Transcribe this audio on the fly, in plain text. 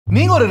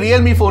நீங்க ஒரு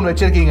Realme phone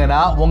வச்சிருக்கீங்கன்னா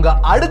உங்க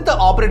அடுத்த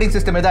ஆப்பரேட்டிங்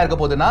சிஸ்டம் எதா இருக்க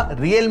போகுதுன்னா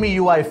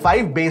realmeUI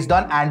 5 based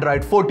on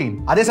Android 14.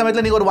 அதே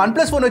சமயத்துல நீங்க ஒரு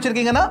OnePlus phone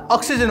வச்சிருக்கீங்கன்னா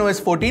OxygenOS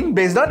 14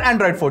 based on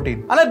Android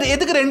 14. ஆனா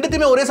எதுக்கு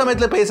ரெண்டுத்துமே ஒரே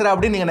சமயத்துல பேசுற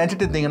அப்படி நீங்க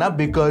நினைச்சிட்டு இருந்தீங்கன்னா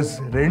because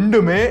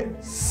ரெண்டுமே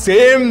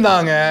சேம்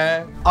தாங்க.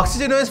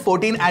 OxygenOS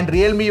 14 and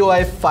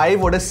realmeUI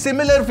 5 ஓட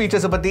similar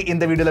features பத்தி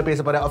இந்த வீடியோல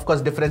பேச போறேன். Of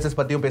course differences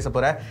பத்தியும் பேச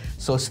போறேன்.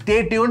 So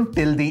stay tuned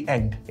till the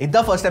end.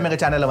 இதான் first time எங்க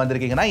சேனல்ல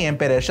வந்திருக்கீங்கன்னா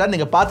என் பேர் யஷாத்.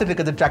 நீங்க பார்த்துட்டு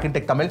இருக்கிறது Trakin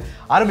Tech தமிழ்.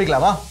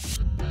 ஆரம்பிக்கலாமா?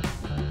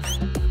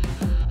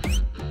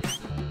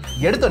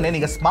 எடுத்தோடனே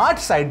நீங்க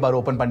ஸ்மார்ட் சைட் பார்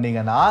ஓபன்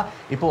பண்ணீங்கன்னா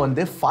இப்போ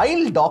வந்து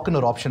ஃபைல் டாக்னு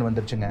ஒரு ஆப்ஷன்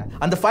வந்துருச்சுங்க.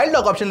 அந்த ஃபைல்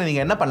டாக் ஆப்ஷன்ல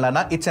நீங்க என்ன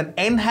பண்ணலாம்னா இட்ஸ் an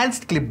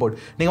enhanced clipboard.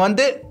 நீங்க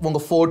வந்து உங்க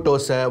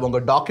போட்டோஸ் உங்க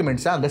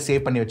டாக்குமெண்ட்ஸ் அங்க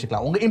சேவ் பண்ணி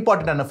வச்சுக்கலாம். உங்க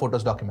இம்பார்ட்டன்டான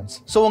போட்டோஸ் டாக்குமெண்ட்ஸ்.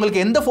 சோ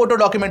உங்களுக்கு எந்த போட்டோ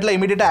டாக்குமெண்ட்ல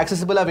இமிடியேட்டா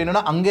அக்சஸபிளா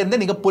வேணும்னா அங்க இருந்து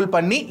நீங்க புல்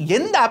பண்ணி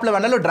எந்த ஆப்ல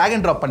வேணாலும் டிராக்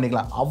அண்ட் டிராப்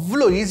பண்ணிக்கலாம்.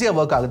 அவ்வளோ ஈஸியா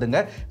ஒர்க்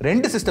ஆகுதுங்க.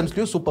 ரெண்டு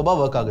சிஸ்டம்ஸ்லயும் சூப்பரா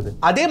ஒர்க் ஆகுது.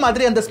 அதே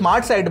மாதிரி அந்த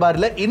ஸ்மார்ட் சைட்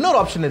பார்ல இன்னொரு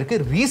ஆப்ஷன் இருக்கு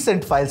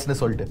ரீசென்ட் ஃபைல்ஸ்னு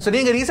சொல்லிட்டு. சோ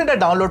நீங்க ரீசெண்டா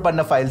டவுன்லோட்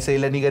பண்ண ஃபைல்ஸ்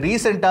இல்ல நீங்க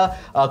ரீசெண்டா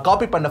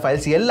காப்பி பண்ண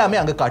ஃபைல்ஸ் எல்லாம்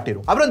அங்க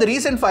காட்டிரும். அப்புறம் அந்த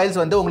ரீசென்ட் ஃபைல்ஸ்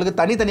வந்து உங்களுக்கு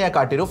தனித்தனியா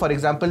காட்டிரும். ஃபார்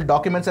எக்ஸாம்பிள்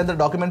டாக்குமெண்ட்ஸ் அந்த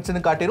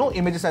டாக்குமெண்ட்ஸ்னு காட்டிரும்,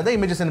 இமேஜஸ் அந்த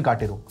இமேஜஸ்னு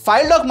காட்டிரும்.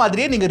 ஃபைல் டாக்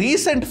மாதிரியே நீங்க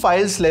ரீசென்ட்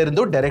ஃபைல்ஸ்ல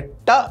இருந்து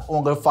டைரக்ட்டா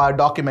உங்க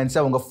டாக்குமெண்ட்ஸ்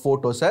உங்க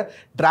போட்டோஸ்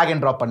டிராக்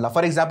அண்ட் டிராப் பண்ணலாம்.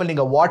 ஃபார் எக்ஸாம்பிள்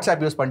நீங்க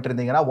வாட்ஸ்அப் யூஸ் பண்ணிட்டு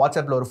இருந்தீங்கன்னா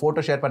வாட்ஸ்அப்ல ஒரு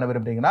போட்டோ ஷேர் பண்ண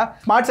விரும்புறீங்கன்னா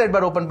ஸ்மார்ட் சைட்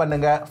பார் ஓபன்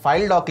பண்ணுங்க,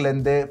 ஃபைல் டாக்ல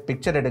இருந்து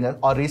பிக்சர் எடுங்க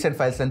ஆர் ரீசென்ட்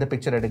ஃபைல்ஸ்ல இருந்து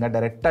பிக்சர் எடுங்க,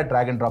 டைரக்ட்டா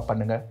டிராக் அண்ட் டிராப்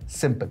பண்ணுங்க.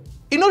 சிம்பிள்.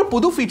 இன்னொரு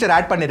புது ஃபீச்சர்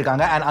ஆட்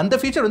பண்ணிருக்காங்க and அந்த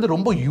ஃபீச்சர் வந்து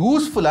ரொம்ப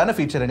யூஸ்ஃபுல்லான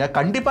ஃபீச்சருங்க.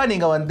 கண்டிப்பா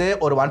நீங்க வந்து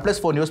ஒரு OnePlus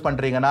phone யூஸ்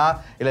பண்றீங்கன்னா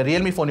இல்ல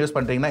Realme phone யூஸ்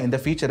பண்றீங்கன்னா இந்த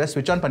ஃபீச்சரை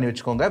ஸ்விட்ச் ஆன் பண்ணி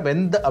வச்சுக்கோங்க when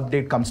the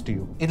update comes to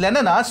you. இதுல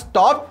என்னன்னா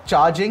stop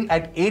charging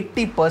at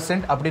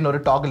 80% அப்படின ஒரு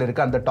டாகல்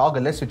இருக்கு. அந்த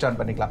டாகல்ல ஸ்விட்ச் ஆன்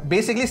பண்ணிக்கலாம்.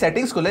 பேசிக்கலி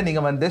செட்டிங்ஸ்க்குள்ள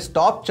நீங்க வந்து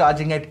stop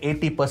charging at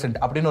 80%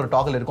 அப்படின ஒரு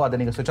டாகல் இருக்கும். அதை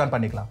நீங்க ஸ்விட்ச் ஆன்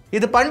பண்ணிக்கலாம்.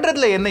 இது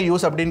பண்றதுல என்ன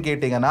யூஸ் அப்படினு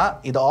கேட்டிங்கனா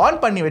இத ஆன்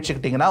பண்ணி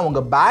வச்சிட்டீங்கன்னா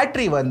உங்க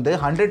பேட்டரி வந்து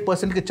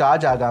 100% க்கு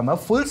சார்ஜ் ஆகாம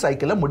full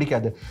சைக்கிளை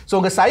முடிக்காது. சோ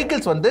உங்க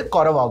சைக்கிள்ஸ் வந்து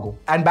குறைவாகும்.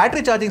 and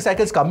பேட்டரி சார்ஜிங்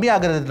சைக்கிள்ஸ் கம்மி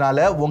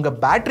ஆகிறதுனால உங்க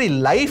battery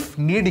life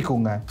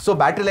நீடிக்குங்க. So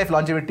battery life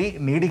longevity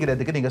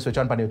நீடிக்கிறதுக்கு நீங்க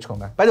ஸ்விட்ச் ஆன் பண்ணி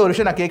வச்சுக்கோங்க. ஒரு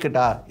விஷயம் நான்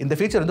கேக்கட்டா, இந்த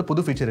ஃபீச்சர் வந்து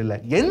புது ஃபீச்சர் இல்ல.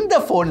 எந்த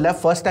போன்ல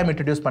ஃபர்ஸ்ட் டைம்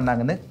இன்ட்ரோ듀ஸ்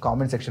பண்ணாங்கன்னு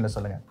காமெண்ட் செக்ஷன்ல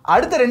சொல்லுங்க.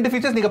 அடுத்த ரெண்டு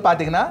ஃபீச்சர்ஸ் நீங்க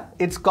பாத்தீங்கன்னா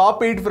இட்ஸ்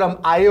காப்பீட் ஃப்ரம்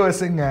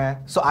iOSங்க.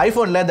 சோ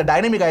ஐபோன்ல இந்த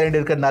டைனமிக் ஐலண்ட்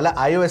இருக்கிறதுனால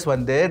iOS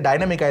வந்து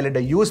டைனமிக்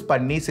ஐலண்டை யூஸ்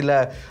பண்ணி சில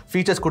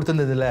ஃபீச்சர்ஸ்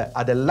கொடுத்திருந்ததுல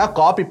அதெல்லாம்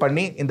காப்பி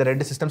பண்ணி இந்த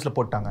ரெண்டு சிஸ்டம்ஸ்ல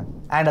போட்டாங்க.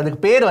 அண்ட்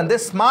அதுக்கு பேர் வந்து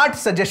ஸ்மார்ட்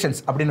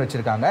சஜஷன்ஸ் அப்படின்னு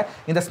வச்சிருக்காங்க.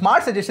 இந்த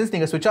ஸ்மார்ட் சஜஷன்ஸ்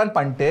நீங்க ஸ்விட்ச் ஆன்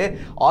பண்ணிட்டு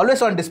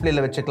ஆல்வேஸ் ஆன்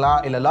டிஸ்ப்ளேல வச்சுக்கலாம்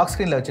இல்ல லாக்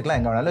ஸ்கிரீன்ல வச்சுக்கலாம்,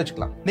 எங்க வேணாலும்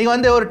வச்சுக்கலாம். நீங்க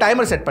வந்து ஒரு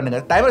டைமர் செட்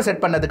பண்ணுங்க. டைமர்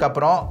செட் பண்ணதுக்கு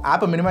அப்புறம்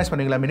ஆப்பை மினிமைஸ்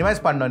பண்ணிக்கலாம்.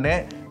 மினிமைஸ் பண்ணோன்னே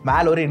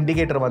மேல ஒரு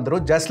இண்டிகேட்டர்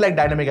வந்துரும். ஜஸ்ட் லைக்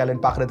டைனமிக்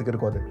ஐலண்ட் பார்க்கிறதுக்கு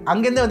இருக்கும்.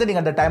 அங்கிருந்து வந்து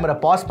நீங்க அந்த டைமரை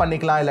பாஸ்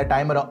பண்ணிக்கலாம் இல்ல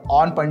டைமரை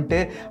ஆன் பண்ணிட்டு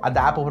அந்த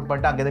ஆப் ஓபன்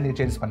பண்ணிட்டு அங்கிருந்து நீங்க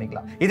சேஞ்ச்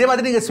பண்ணிக்கலாம். இதே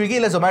மாதிரி நீங்க ஸ்விக்கி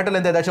இல்ல ஜொமேட்டோல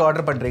இருந்து ஏதாச்சும்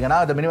ஆர்டர் பண்றீங்கன்னா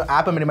அந்த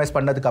ஆப்பை மினிமைஸ்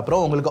பண்ணதுக்கு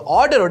அப்புறம் உங்களுக்கு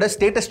ஆர்டரோட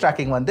ஸ்டேட்டஸ்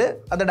ட்ராக்கிங் வந்து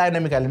அந்த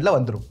டைனமிக் ஐலண்ட்ல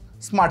வந்துரும்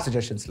ஸ்மார்ட்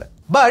சஜஷன்ஸ்ல.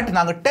 பட்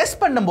நாங்க டெஸ்ட்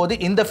பண்ணும்போது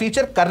இந்த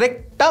ஃபீச்சர்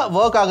கரெக்டா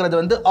ஒர்க் ஆகுறது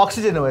வந்து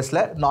OxygenOSல,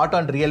 நாட்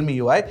ஆன்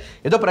realmeUI.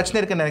 ஏதோ பிரச்சனை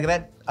இருக்குன்னு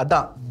நினைக்கிறேன்.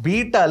 அதான்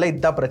பீட்டால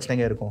இதான்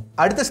பிரச்சனைங்க இருக்கும்.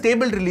 அடுத்த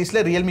ஸ்டேபிள்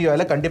ரிலீஸ்ல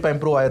realmeUIல கண்டிப்பா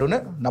இம்ப்ரூவ் ஆயிரும்னு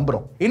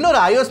நம்புறோம். இன்னொரு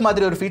iOS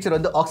மாதிரி ஒரு ஃபீச்சர்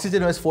வந்து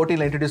OxygenOS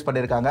 14ல இன்ட்ரோ듀ஸ்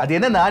பண்ணிருக்காங்க. அது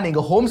என்னன்னா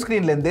நீங்க ஹோம்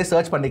ஸ்கிரீன்ல இருந்தே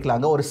சர்ச்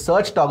பண்ணிக்கலாங்க. ஒரு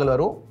சர்ச் டாகல்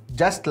வரும்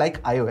ஜஸ்ட் லைக்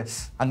iOS.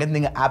 அங்கிருந்து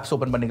நீங்க ஆப்ஸ்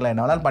ஓபன் பண்ணிக்கலாம்,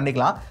 என்ன வேணாலும்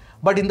பண்ணிக்கலாம்.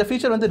 பட் இந்த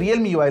ஃபீச்சர் வந்து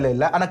realmeUIல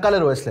இல்ல, ஆனா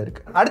ColorOSல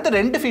இருக்கு. அடுத்த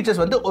ரெண்டு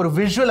ஃபீச்சர்ஸ் வந்து ஒரு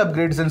விஷுவல்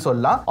அப்கிரேட்ஸ்னு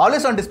சொல்லலாம்.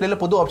 ஆல்வேஸ் ஆன் டிஸ்ப்ளேல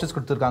புது ஆப்ஷன்ஸ்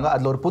கொடுத்திருக்காங்க.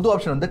 அதுல ஒரு புது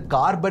ஆப்ஷன் வந்து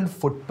கார்பன்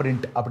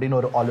ஃபுட்பிரிண்ட் அப்படின்னு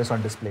ஒரு ஆல்வேஸ்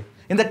ஆன் டிஸ்ப்ளே.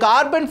 இந்த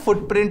carbon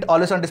footprint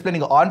always on display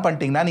நீங்க ஆன்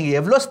பண்ணிட்டீங்கன்னா நீங்க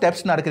எவ்வளவு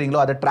ஸ்டெப்ஸ்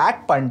நடக்கிறீங்களோ அதை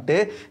ட்ராக் பண்ணிட்டு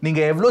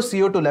நீங்க எவ்வளவு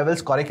CO2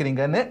 லெவல்ஸ்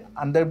குறைக்கிறீங்கன்னு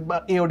அந்த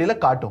AODல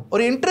காட்டும்.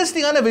 ஒரு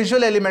இன்ட்ரெஸ்டிங்கான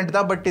விஷுவல் எலிமெண்ட்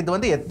தான். பட் இது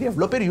வந்து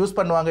எவ்வளவு பேர் யூஸ்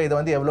பண்ணுவாங்க, இது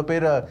வந்து எவ்வளவு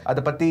பேர்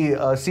அதை பத்தி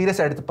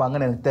சீரியஸா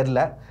எடுத்துப்பாங்கன்னு எனக்கு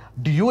தெரியல.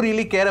 Do you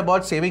really care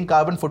about saving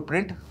carbon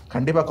footprint?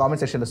 கண்டிப்பா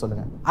காமெண்ட் செக்ஷன்ல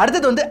சொல்லுங்க.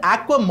 அடுத்து வந்து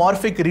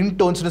Aquamorphic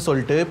Ringtones னு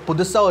சொல்லிட்டு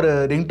புதுசா ஒரு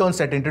ரிங்டோன்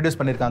செட் இன்ட்ரோ듀ஸ்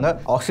பண்ணிருக்காங்க.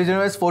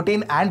 OxygenOS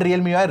 14 and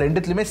realmeUI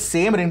ரெண்டுத்துலயுமே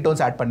same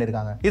ringtones add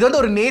பண்ணிருக்காங்க. இது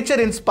வந்து ஒரு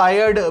நேச்சர்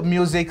இன்ஸ்பயர்ட்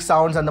மியூசிக்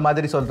சவுண்ட்ஸ் அந்த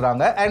மாதிரி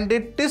சொல்றாங்க. and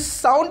it is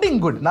sounding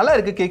good. நல்லா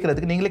இருக்கு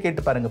கேக்குறதுக்கு. நீங்களே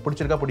கேட்டு பாருங்க,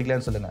 பிடிச்சிருக்கா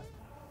பிடிக்கலன்னு சொல்லுங்க.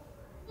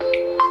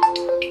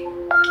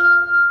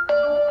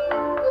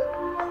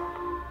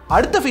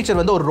 அடுத்த ஃபீச்சர்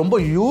வந்து ஒரு ரொம்ப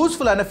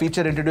யூஸ்ஃபுல்லான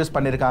ஃபீச்சர் இன்ட்ரோ듀ஸ்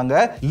பண்ணிருக்காங்க.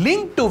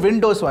 லிங்க் டு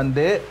விண்டோஸ்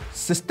வந்து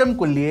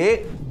சிஸ்டம்குள்ளேயே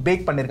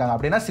பேக் பண்ணிருக்காங்க.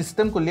 அப்படின்னா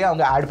சிஸ்டம்குள்ளேயே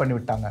அவங்க ஆட் பண்ணி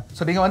விட்டாங்க.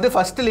 ஸோ நீங்க வந்து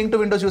first link to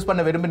Windows use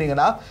பண்ண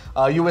விரும்புனீங்கன்னா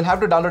you will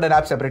have to download an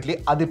app separately.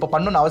 அது இப்போ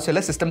பண்ணணும்னு அவசியம்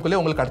இல்லை, சிஸ்டம்குள்ளே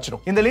உங்களுக்கு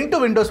கிடைச்சிடும். இந்த லிங்க் டு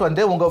விண்டோஸ்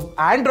வந்து உங்க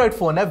ஆண்ட்ராய்ட்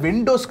ஃபோனை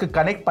விண்டோஸ்க்கு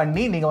கனெக்ட்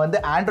பண்ணி நீங்க வந்து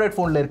ஆண்ட்ராய்ட்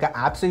ஃபோன்ல இருக்க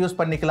ஆப்ஸை யூஸ்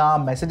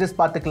பண்ணிக்கலாம், மெசேஜஸ்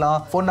பார்த்துக்கலாம்,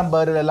 ஃபோன்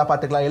நம்பர் எல்லாம்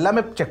பார்த்துக்கலாம்,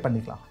 எல்லாமே செக்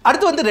பண்ணிக்கலாம்.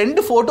 அடுத்து வந்து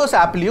ரெண்டு போட்டோஸ்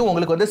ஆப்லயும்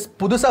உங்களுக்கு வந்து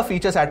புதுசா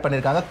ஃபீச்சர்ஸ் ஆட்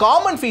பண்ணிருக்காங்க.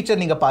 காமன்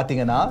ஃபீச்சர் நீங்க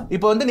பாத்தீங்கன்னா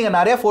இப்போ வந்து நீங்க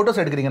நிறைய போட்டோஸ்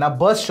எடுக்கிறீங்கன்னா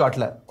பர்ஸ்ட்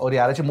ஷாட்ல ஒரு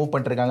யாராச்சும் மூவ்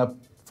பண்ணிருக்காங்க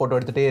போட்டோ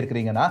எடுத்துட்டே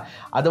இருக்கீங்கன்னா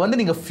அதை வந்து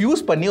நீங்க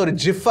ஃபியூஸ் பண்ணி ஒரு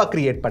ஜிஃபா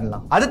கிரியேட்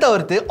பண்ணலாம். அது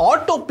தவிர்த்து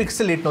ஆட்டோ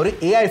பிக்சலேட்னு ஒரு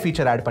AI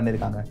ஃபீச்சர் ஆட்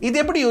பண்ணிருக்காங்க. இது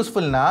எப்படி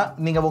யூஸ்ஃபுல்னா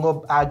நீங்க உங்க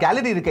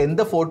கேலரி இருக்க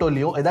எந்த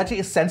போட்டோலயும்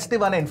ஏதாச்சும்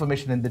சென்சிட்டிவான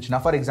இன்ஃபர்மேஷன்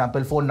இருந்துச்சுன்னா ஃபார்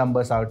எக்ஸாம்பிள் ஃபோன்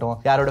நம்பர்ஸ் ஆகட்டும்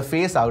யாரோட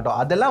ஃபேஸ் ஆகட்டும்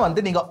அதெல்லாம்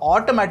வந்து நீங்க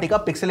ஆட்டோமேட்டிக்கா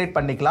பிக்சலேட்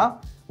பண்ணிக்கலாம்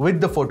with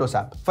the Photos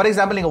app. For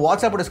example, நீங்க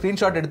WhatsApp ஓட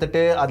ஸ்கிரீன்ஷாட்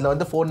எடுத்துட்டு அதுல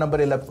வந்து ஃபோன்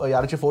நம்பர் இல்ல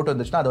யாராச்சும் போட்டோ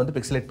இருந்துச்சுன்னா அதை வந்து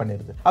பிக்சலேட்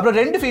பண்ணிடுது. அப்புறம்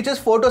ரெண்டு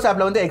ஃபீச்சர்ஸ் Photos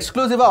appல வந்து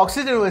எக்ஸ்க்ளூசிவா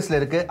OxygenOSல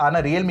இருக்கு, ஆனா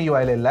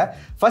realmeUI ல இல்ல.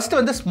 ஃபர்ஸ்ட்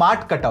வந்து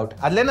ஸ்மார்ட் கட் அவுட்.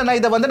 அதுல என்னன்னா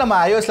இதை வந்து நம்ம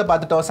iOSல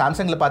பார்த்துட்டோம்,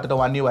 சாம்சங்ல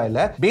பார்த்துட்டோம், One UI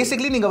ல.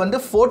 பேசிக்கலி நீங்க வந்து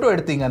போட்டோ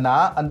எடுத்தீங்கன்னா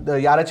அந்த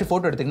யாராச்சும்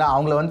போட்டோ எடுத்தீங்கன்னா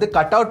அவங்கள வந்து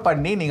கட் அவுட்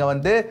பண்ணி நீங்க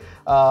வந்து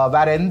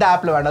வேற எந்த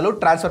ஆப்ல வேணாலும்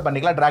ட்ரான்ஸ்ஃபர்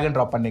பண்ணிக்கலாம், டிராக் அண்ட்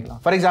ட்ராப்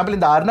பண்ணிக்கலாம். ஃபார் எக்ஸாம்பிள்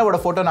இந்த அர்ணவோட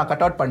போட்டோ நான்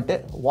கட் அவுட் பண்ணிட்டு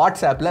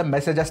வாட்ஸ்அப்ல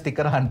மெசேஜா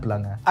ஸ்டிக்கரா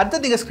அனுப்பலாங்க.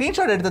 அடுத்து நீங்க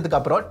ஸ்கிரீன்ஷாட் எடுத்ததுக்கு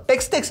அப்புறம்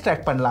டெக்ஸ்ட்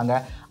எக்ஸ்ட்ராக்ட் பண்ணலாங்க.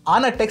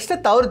 ஆனா டெக்ஸ்ட்டை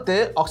தவிர்த்து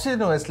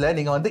OxygenOSல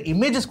நீங்க வந்து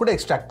இமேஜஸ் கூட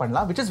எக்ஸ்ட்ராக்ட்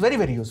பண்ணலாம், which is very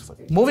very useful.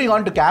 Moving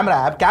on to camera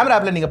app. Camera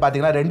appல நீங்க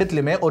பாத்தீங்கன்னா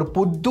ரெண்டுத்துலயுமே ஒரு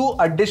புது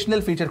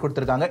அடிஷனல் ஃபீச்சர்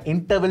கொடுத்திருக்காங்க,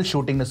 இன்டர்வல்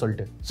ஷூட்டிங்னு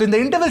சொல்லிட்டு. சோ இந்த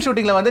இன்டர்வல்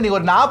ஷூட்டிங்ல வந்து நீங்க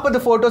ஒரு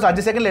 40 போட்டோஸ்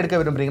 5 செகண்ட்ல எடுக்க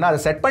விரும்புறீங்கன்னா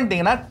அதை செட்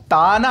பண்ணிட்டீங்கன்னா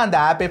தானா அந்த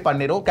ஆப்பே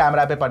பண்ணிரும்,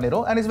 camera ஆப்பே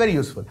பண்ணிரும், and it's very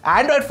useful.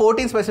 Android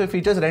 14 specific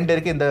features ரெண்டு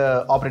இருக்கு இந்த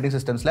ஆப்பரேட்டிங்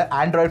சிஸ்டம்ஸ்ல.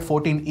 Android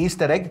 14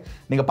 ஈஸ்டர் எக்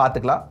நீங்க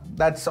பாத்துக்கலாம்,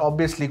 that's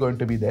obviously going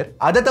to be there.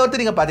 அதை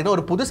தவிர்த்து நீங்க பாத்தீங்கன்னா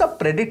ஒரு புதுசா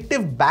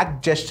predictive back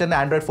gesture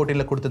Android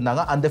 14ல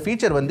கொடுத்திருந்தாங்க. அந்த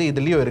ஃபீச்சர் வந்து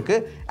இதுலயும் இருக்கு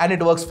and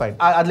it works fine.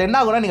 அதுல என்ன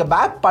ஆகும்னா நீங்க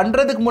பேக்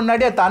பண்றதுக்கு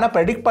முன்னாடி அது தானா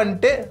predict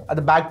பண்ணிட்டு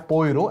அது பேக்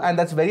போயிடும், and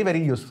that's very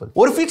very useful.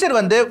 ஒரு ஃபீச்சர்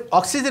வந்து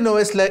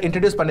OxygenOSல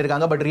இன்ட்ரோ듀ce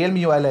பண்ணிருக்காங்க பட்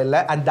realmeUI ல இல்ல,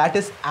 and that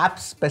is app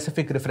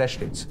specific refresh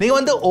rates. நீங்க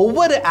வந்து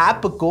ஒவ்வொரு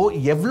ஆப்புக்கும்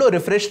எவ்வளவு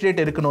refresh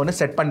rate இருக்கணும்னு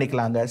செட்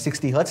பண்ணிக்கலாங்க.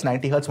 60 Hz,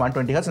 90 Hz,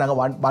 120 Hz நாங்க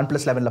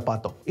 1+ லெவல்ல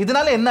பார்த்தோம்.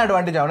 இதனால என்ன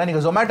அட்வான்டேஜ் ஆகும்னா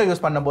நீங்க Zomato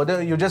யூஸ் பண்ணும்போது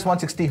you just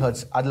want 60 Hz,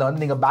 அதுல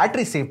வந்து நீங்க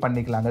பேட்டரி சேவ்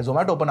பண்ணிக்கலாங்க.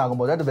 Zomato ஓபன்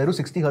ஆகும்போது அது வெறும்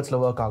 60 Hz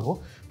ல வர்க் ஆகும்,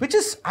 which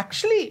is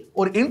actually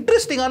ஒரு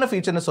இன்ட்ரெஸ்டிங்கான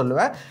ஃபீச்சர்னு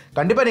சொல்லுவேன்.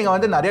 கண்டிப்பா நீங்க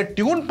வந்து நிறைய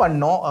டியூன்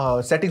பண்ணோம்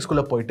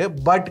செட்டிங்ஸ்குள்ள போயிட்டு,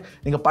 பட்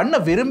நீங்க பண்ண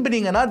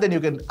விரும்பினீங்கன்னா then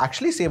you can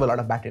actually save a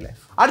lot of battery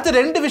life. அடுத்து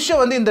ரெண்டு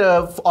விஷயம் வந்து இந்த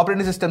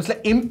ஆப்பரேட்டிங் சிஸ்டம்ஸ்ல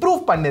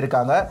இம்ப்ரூவ்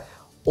பண்ணிருக்காங்க.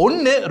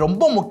 ஒன்னு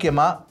ரொம்ப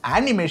முக்கியமா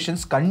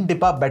அனிமேஷன்ஸ்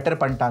கண்டிப்பா பெட்டர்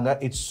பண்ணிட்டாங்க.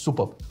 இட்ஸ்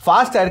சூப்பர்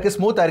ஃபாஸ்டா இருக்கு,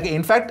 ஸ்மூத்தா இருக்கு.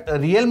 இன்ஃபேக்ட்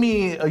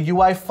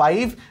realmeUI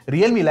 5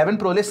 Realme 11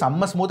 Proல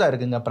செம்ம ஸ்மூத்தா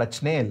இருக்குங்க,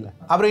 பிரச்சனையே இல்ல.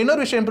 அப்புறம்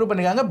இன்னொரு விஷயம் இம்ப்ரூவ்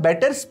பண்ணிருக்காங்க,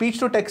 பெட்டர்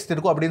ஸ்பீச் டு டெக்ஸ்ட்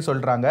இருக்கும் அப்படின்னு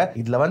சொல்றாங்க.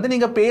 இதுல வந்து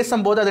நீங்க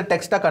பேசும்போது அது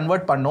டெக்ஸ்டா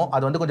கன்வெர்ட் பண்ணும்,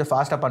 அது வந்து கொஞ்சம்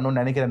ஃபாஸ்டா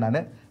பண்ணணும்னு நினைக்கிறேன் நான்.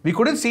 we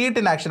couldn't see it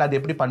in action அது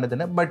எப்படி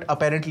பண்ணுதுன்னு, பட்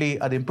apparently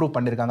அது இம்ப்ரூவ்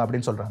பண்ணிருக்காங்க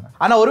அப்படின்னு சொல்றாங்க.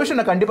 ஆனா ஒரு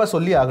விஷயம் நான் கண்டிப்பா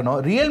சொல்லி ஆகணும்,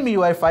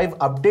 realmeUI 5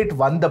 அப்டேட்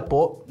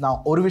வந்தப்போ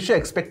நான் ஒரு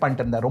விஷயம் எக்ஸ்பெக்ட்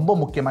பண்ணிட்டு இருந்தேன், ரொம்ப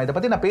முக்கியமா இதை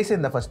பத்தி நான்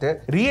பேசியிருந்தேன். ஃபர்ஸ்ட்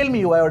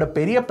realmeUI ஓட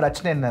பெரிய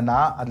பிரச்சனை என்னன்னா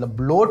அதுல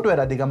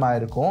ப்ளோட்வேர் அதிகமா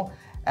இருக்கும்,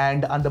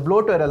 and அந்த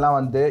ப்ளோட்வேர் எல்லாம்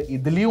வந்து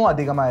இதுலயும்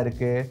அதிகமா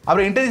இருக்கு.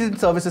 அப்புறம்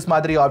இன்டெலிஜென்ட் சர்வீசஸ்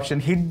மாதிரி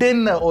ஆப்ஷன்,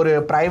 ஹிடன் ஒரு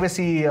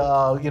பிரைவசி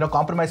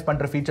காம்ப்ரமைஸ்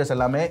பண்ற ஃபீச்சர்ஸ்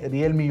எல்லாமே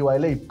realmeUI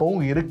ல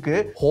இப்பவும் இருக்கு.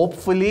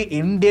 ஹோப்ஃபுல்லி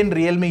இந்தியன்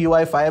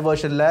realmeUI 5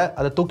 வெர்ஷன்ல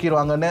அதை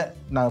தூக்கிடுவாங்கன்னு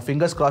நான்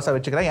ஃபிங்கர்ஸ் கிராஸா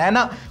வச்சுக்கிறேன்.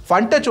 ஏன்னா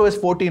FunTouchOS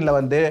 14ல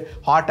வந்து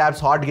ஹாட்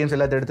ஆப்ஸ், ஹாட் கேம்ஸ்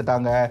எல்லாம்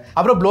எடுத்துட்டாங்க.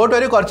 அப்புறம்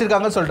ப்ளோட்வேரையும்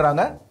குறைச்சிருக்காங்கன்னு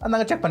சொல்றாங்க,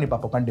 நாங்க செக் பண்ணி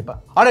பார்ப்போம் கண்டிப்பா.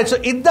 ஆல்ரைட், சோ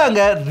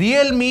இதாங்க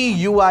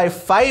realmeUI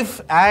 5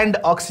 and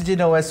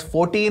OxygenOS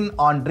 14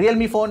 on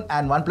Realme phone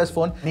and OnePlus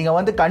phone. நீங்க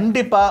வந்து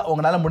கண்டிப்பா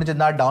உங்களால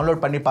முடிஞ்சதுன்னா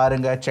டவுன்லோட் பண்ணி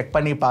பாருங்க, செக்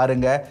பண்ணி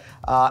பாருங்க,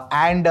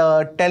 and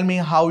tell me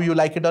how you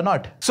like it or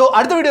not. So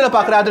அடுத்த வீடியோல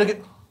பார்க்கறேன். அதுக்கு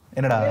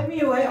என்னடா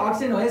realmeUI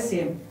OxygenOS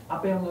சேம்,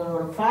 அப்ப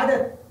உங்களோட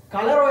ஃபாதர்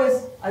ColorOS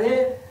அதே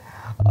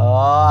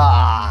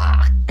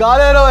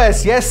ColorOS,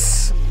 yes.